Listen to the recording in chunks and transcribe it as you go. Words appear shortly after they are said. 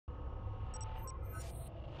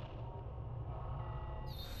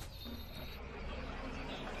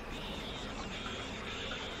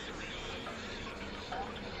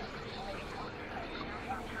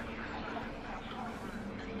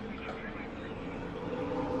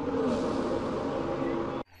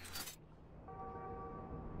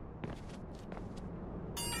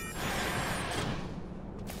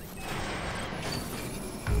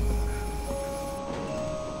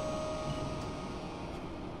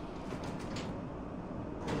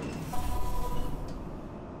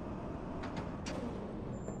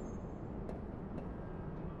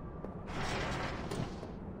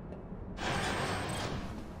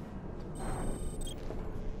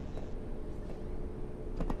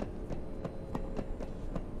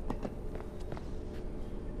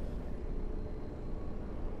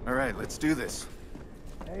right, let's do this.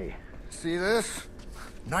 Hey, see this?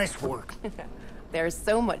 Nice work. There's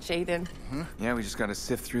so much, Aiden. Huh? Yeah, we just gotta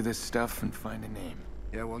sift through this stuff and find a name.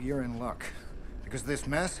 Yeah, well, you're in luck. Because this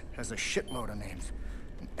mess has a shitload of names.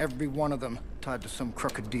 And every one of them tied to some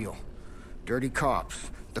crooked deal. Dirty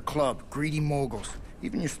cops, the club, greedy moguls,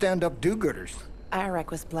 even your stand-up do-gooders.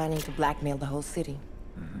 Iraq was planning to blackmail the whole city.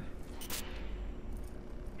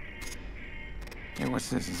 Hey, what's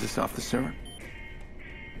this? Is this off the server?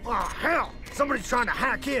 Oh, hell! Somebody's trying to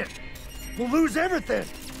hack in. We'll lose everything.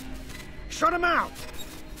 Shut him out.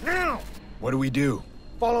 Now! What do we do?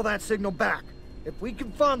 Follow that signal back. If we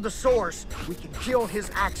can find the source, we can kill his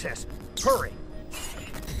access. Hurry.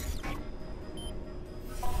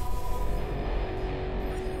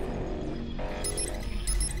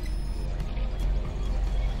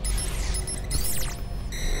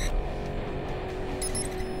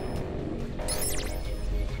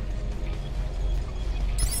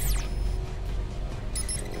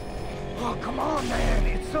 Oh, come on, man.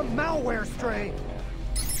 It's some malware strain.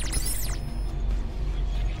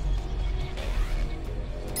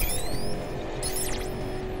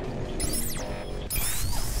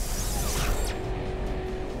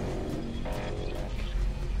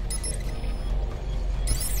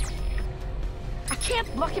 I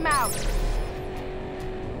can't block him out!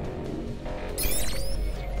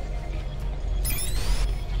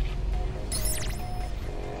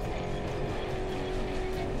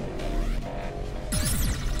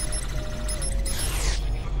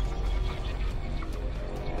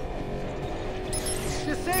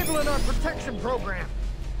 Disabling our protection program.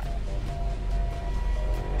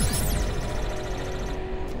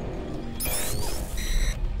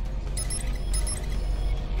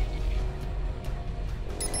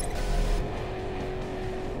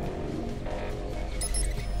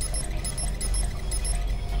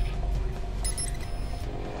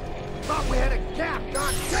 Thought we had a gap,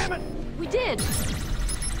 god damn it! We did!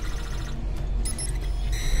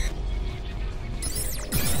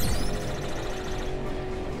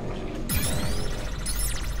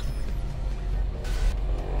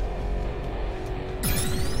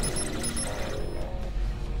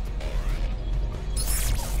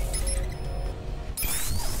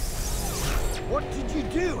 What did you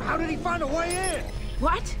do? How did he find a way in?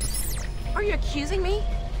 What? Are you accusing me?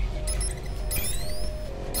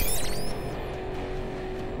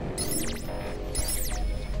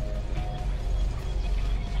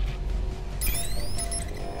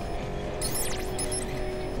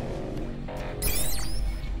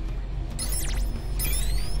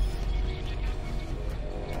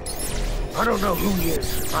 I don't know who he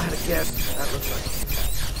is. If I had a guess, that looks like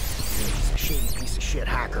he's a shady piece of shit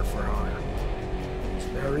hacker for hire. He's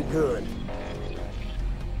very good.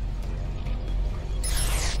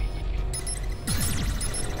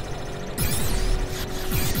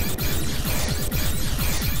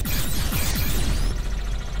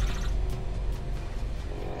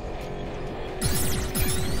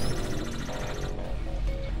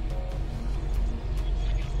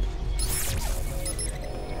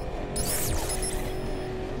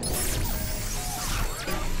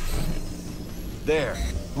 There.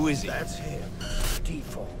 Who is he? That's him.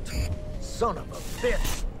 Default. Son of a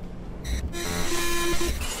bitch.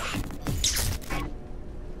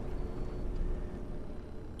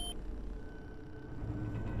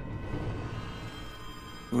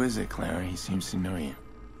 Who is it, Clara? He seems to know you.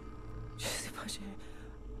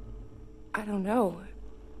 I don't know.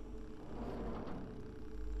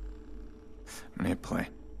 I'm gonna hit play.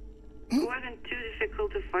 It wasn't too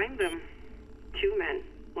difficult to find them. Two men.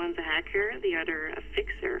 One's a hacker, the other a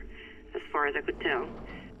fixer, as far as I could tell.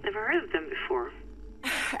 Never heard of them before.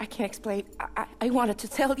 I can't explain. I wanted to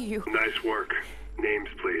tell you. Nice work. Names,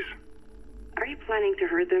 please. Are you planning to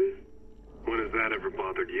hurt them? When has that ever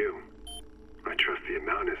bothered you? I trust the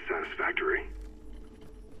amount is satisfactory.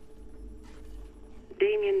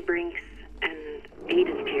 Damien Brinks and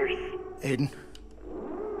Aiden Pearce. Aiden,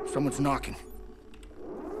 someone's knocking.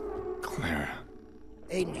 Clara.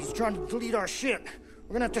 Aiden, he's trying to delete our shit.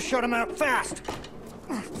 We're gonna have to shut him out fast.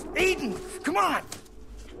 Aiden, come on!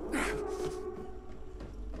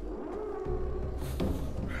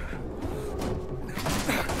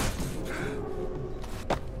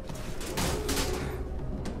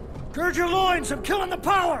 Gird your loins, I'm killing the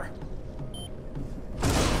power!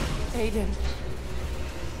 Aiden.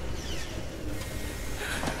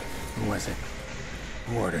 Who was it?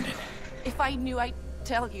 Who ordered it? If I knew, I'd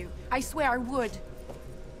tell you. I swear I would.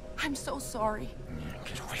 I'm so sorry.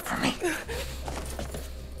 Get away from me.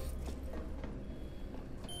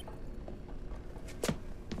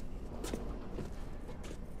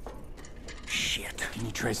 Shit. Can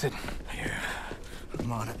you trace it? Yeah,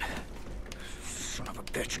 I'm on it. Son of a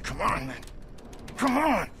bitch, come on, man. Come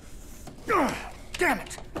on! Ugh, damn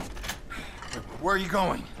it! Where are you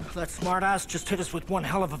going? That smartass just hit us with one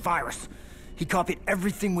hell of a virus. He copied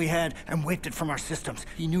everything we had and wiped it from our systems.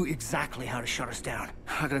 He knew exactly how to shut us down.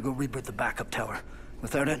 I gotta go reboot the backup tower.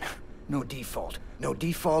 Without it, no default. No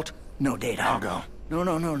default, no data. I'll go.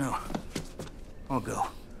 No. I'll go.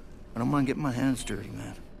 I don't mind getting my hands dirty,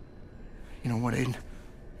 man. You know what, Aiden?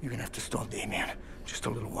 You're gonna have to stall Damien just a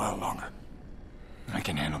little while longer. I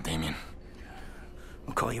can handle Damien.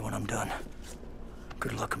 I'll call you when I'm done.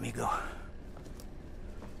 Good luck, amigo.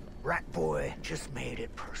 Rat boy just made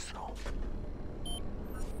it personal.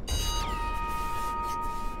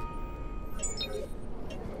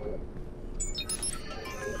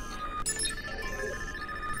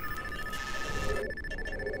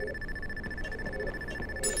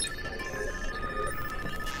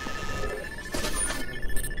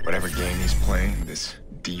 Whatever game he's playing, this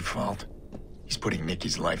default, he's putting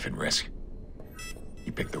Nikki's life at risk.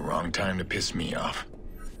 He picked the wrong time to piss me off.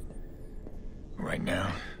 Right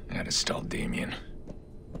now, I gotta stall Damien.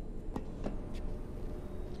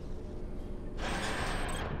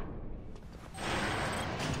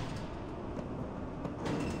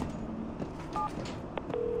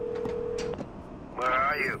 Where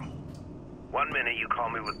are you? 1 minute you call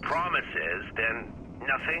me with promises, then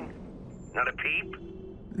nothing? Not a peep?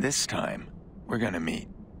 This time, we're gonna meet.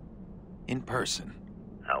 In person.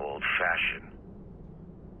 How old-fashioned.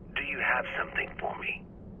 Do you have something for me?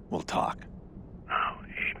 We'll talk. Oh,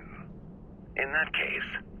 Aiden. In that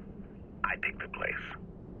case, I pick the place.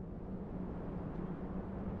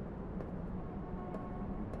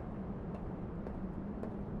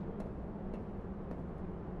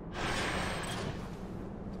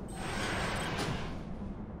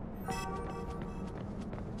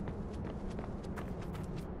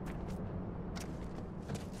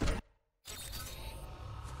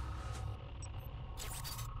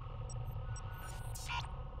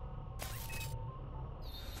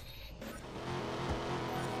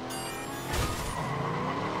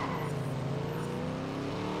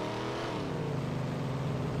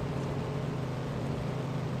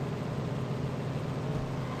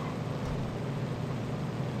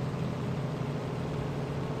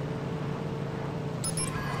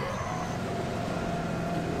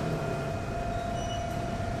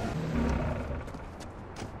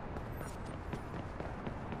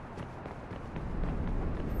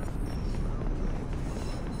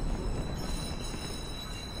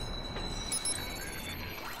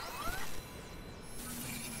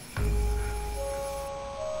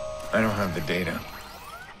 I don't have the data.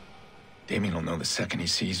 Damien will know the second he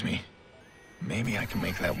sees me. Maybe I can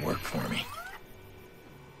make that work for me.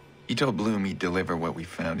 He told Bloom he'd deliver what we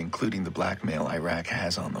found, including the blackmail Iraq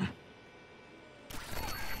has on them.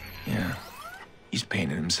 Yeah, he's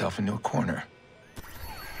painted himself into a corner.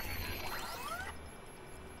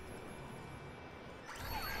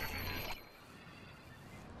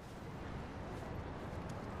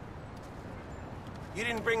 You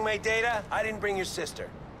didn't bring my data, I didn't bring your sister.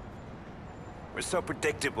 We're so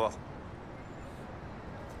predictable.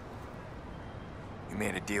 You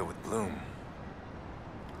made a deal with Bloom.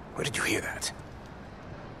 Where did you hear that?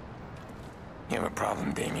 You have a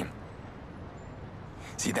problem, Damien.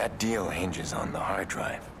 See, that deal hinges on the hard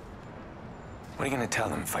drive. What are you gonna tell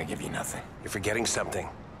them if I give you nothing? You're forgetting something.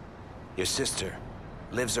 Your sister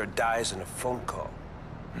lives or dies in a phone call.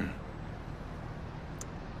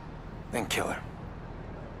 Then kill her.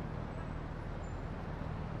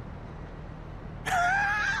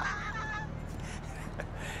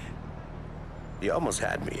 You almost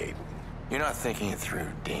had me, Aiden. You're not thinking it through,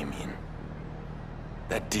 Damien.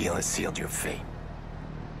 That deal has sealed your fate.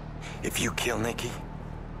 If you kill Nikki,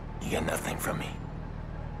 you get nothing from me.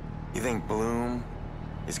 You think Bloom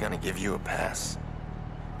is gonna give you a pass?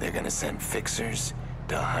 They're gonna send fixers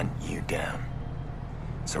to hunt you down.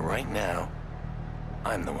 So right now,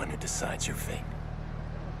 I'm the one who decides your fate.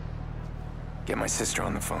 Get my sister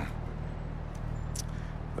on the phone.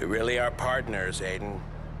 We really are partners, Aiden.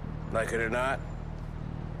 Like it or not.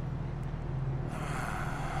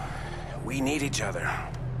 We need each other.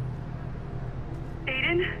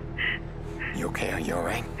 Aiden? You okay? Are you all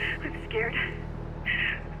right? I'm scared.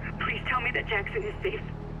 Please tell me that Jackson is safe.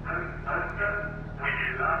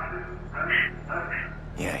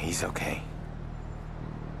 Yeah, he's okay.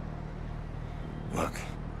 Look,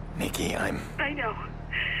 Nikki, I know.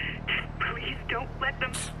 Just please don't let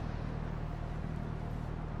them...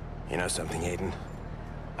 You know something, Aiden?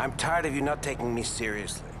 I'm tired of you not taking me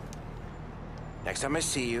seriously. Next time I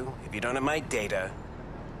see you, if you don't have my data,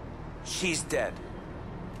 she's dead.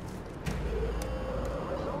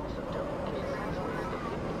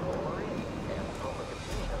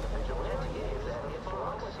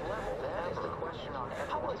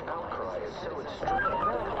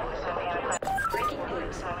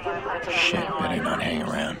 Shit, better not hang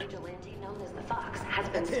around. Vigilante known as the Fox has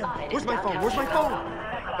been spotted. Where's my phone? Where's my phone?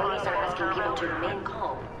 Police are asking people to remain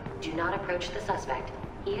calm. Do not approach the suspect.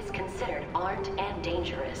 He is considered armed and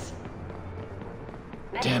dangerous.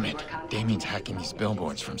 Damn it. Damien's hacking these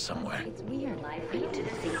billboards from somewhere. It's weird. Live feed to the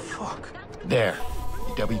scene. Fuck. There.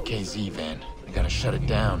 The WKZ van. I gotta shut it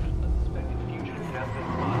down.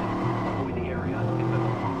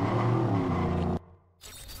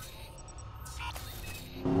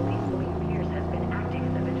 Police believe Pearce has been acting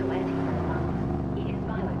as a vigilante for a month. He is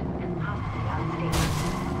violent and possibly unstable.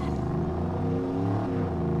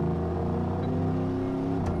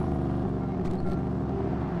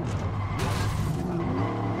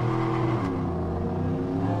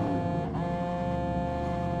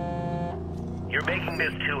 You're making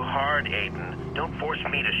this too hard, Aiden. Don't force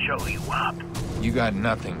me to show you up. You got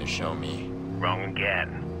nothing to show me. Wrong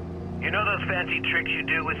again. You know those fancy tricks you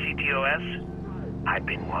do with CtOS? I've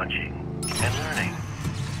been watching and learning.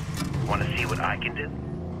 Want to see what I can do?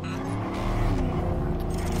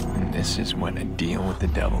 And this is what a deal with the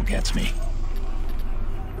devil gets me.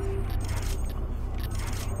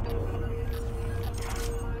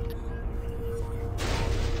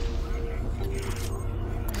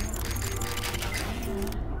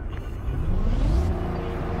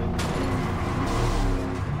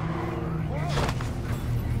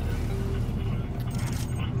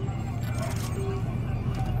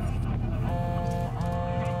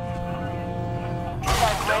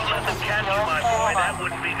 Don't let them catch you, my boy. That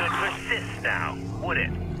wouldn't be good for Sis now, would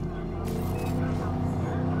it?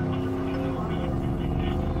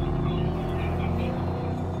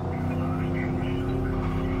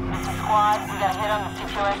 Mr. Squad, we got a hit on the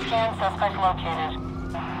CtOS scan. Suspect located.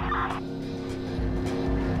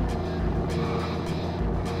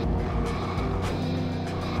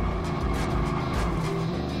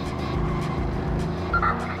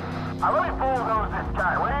 I really bulldoze this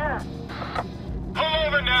guy, will you? Pull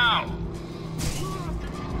over now!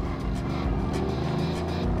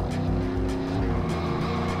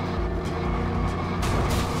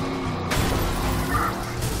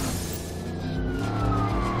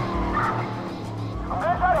 I'm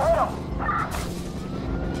gonna try to hit him!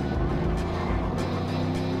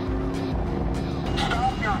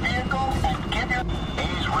 Stop your vehicle and give your...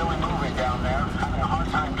 He's really moving down there. Having a hard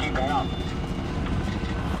time keeping up.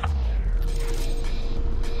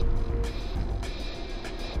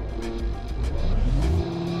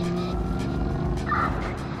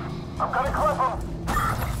 I'm gonna clip him.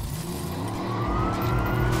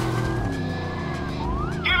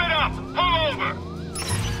 Give it up! Pull over!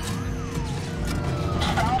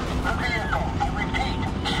 Stop the vehicle. I repeat,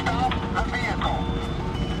 stop the vehicle.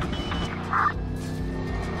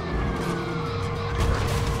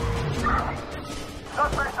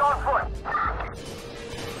 Suspect's on foot.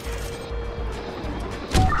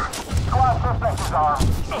 Squad, suspect is armed.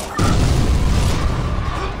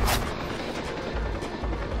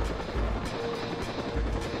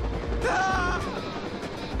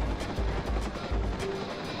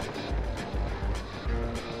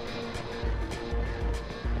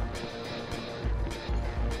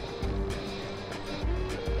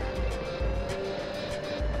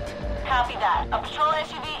 Copy that. A patrol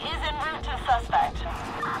SUV is en route to the suspect.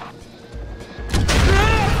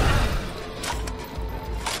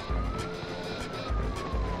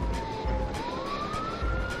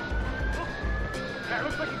 That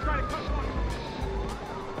looks like he's trying to cut one.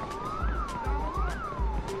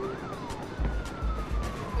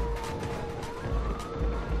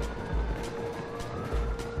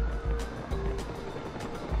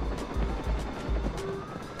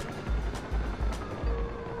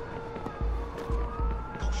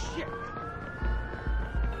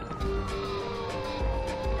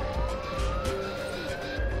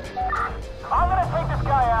 I'm gonna take this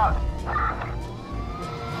guy out.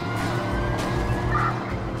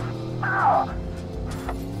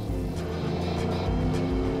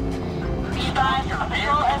 Be advised, a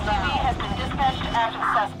patrol SUV has been dispatched after the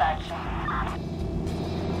suspect.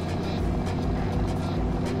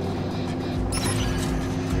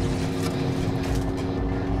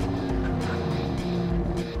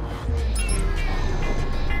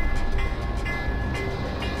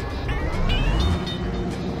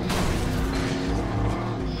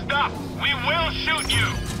 Stop! We will shoot you!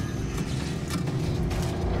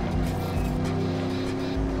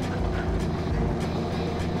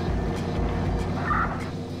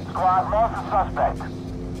 Squad, lost the suspect.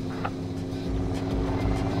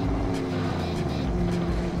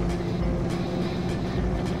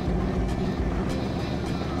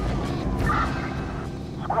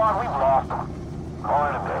 Squad, we've lost him. Call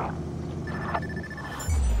it a day.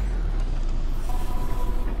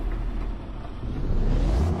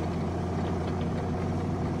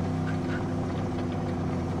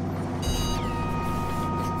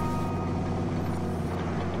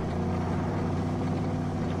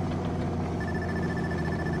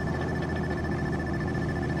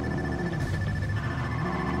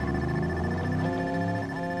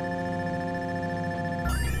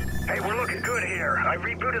 Hey, we're looking good here. I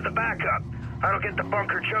rebooted the backup. That'll get the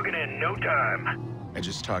bunker chugging in no time. I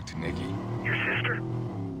just talked to Nikki. Your sister?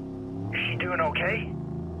 Is she doing okay?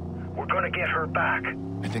 We're gonna get her back.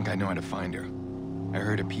 I think I know how to find her. I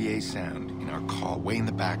heard a PA sound in our call way in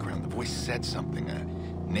the background. The voice said something,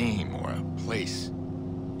 a name or a place.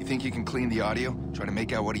 You think you can clean the audio? Try to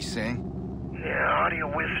make out what he's saying? Yeah, audio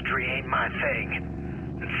wizardry ain't my thing.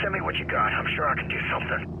 Send me what you got. I'm sure I can do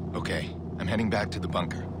something. Okay, I'm heading back to the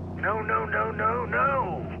bunker. No.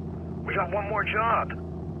 We got one more job.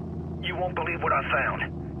 You won't believe what I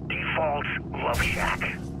found. Default's Love Shack.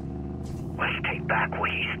 Let's take back what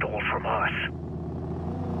he stole from us.